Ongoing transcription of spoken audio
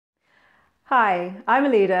Hi, I'm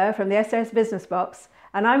Alida from the SOS Business Box,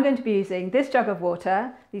 and I'm going to be using this jug of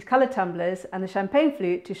water, these coloured tumblers and the champagne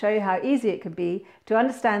flute to show you how easy it can be to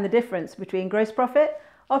understand the difference between gross profit,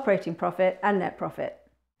 operating profit and net profit.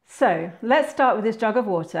 So let's start with this jug of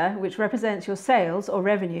water, which represents your sales or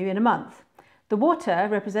revenue in a month. The water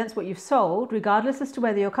represents what you've sold, regardless as to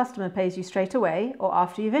whether your customer pays you straight away or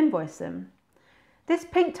after you've invoiced them. This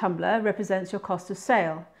pink tumbler represents your cost of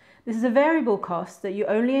sale. This is a variable cost that you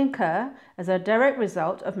only incur as a direct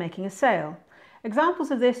result of making a sale.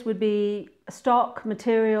 Examples of this would be stock,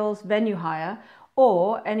 materials, venue hire,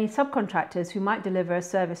 or any subcontractors who might deliver a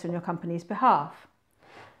service on your company's behalf.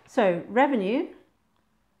 So revenue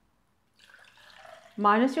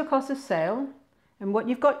minus your cost of sale, and what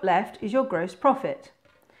you've got left is your gross profit.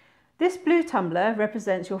 This blue tumbler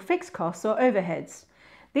represents your fixed costs or overheads.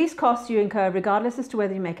 These costs you incur regardless as to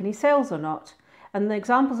whether you make any sales or not. And the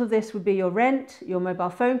examples of this would be your rent, your mobile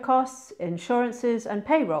phone costs, insurances and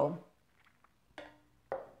payroll.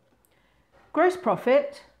 Gross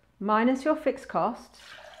profit minus your fixed costs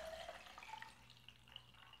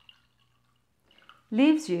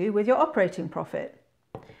leaves you with your operating profit.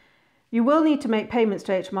 You will need to make payments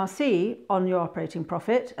to HMRC on your operating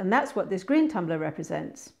profit, and that's what this green tumbler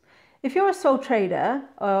represents. If you're a sole trader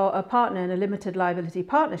or a partner in a limited liability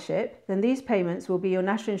partnership, then these payments will be your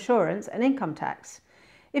national insurance and income tax.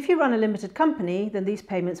 If you run a limited company, then these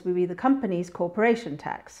payments will be the company's corporation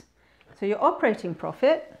tax. So your operating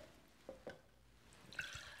profit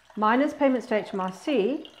minus payments to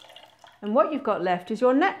HMRC, and what you've got left is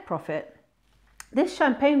your net profit. This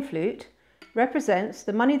champagne flute represents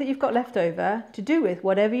the money that you've got left over to do with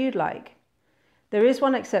whatever you'd like. There is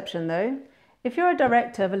one exception though. If you're a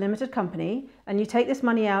director of a limited company and you take this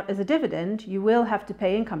money out as a dividend, you will have to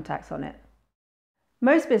pay income tax on it.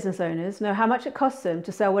 Most business owners know how much it costs them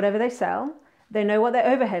to sell whatever they sell, they know what their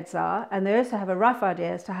overheads are, and they also have a rough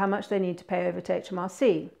idea as to how much they need to pay over to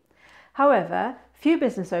HMRC. However, few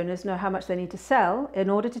business owners know how much they need to sell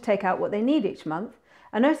in order to take out what they need each month,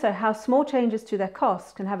 and also how small changes to their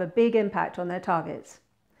costs can have a big impact on their targets.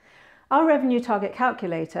 Our revenue target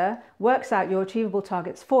calculator works out your achievable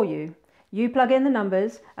targets for you. You plug in the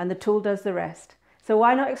numbers and the tool does the rest. So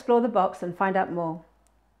why not explore the box and find out more?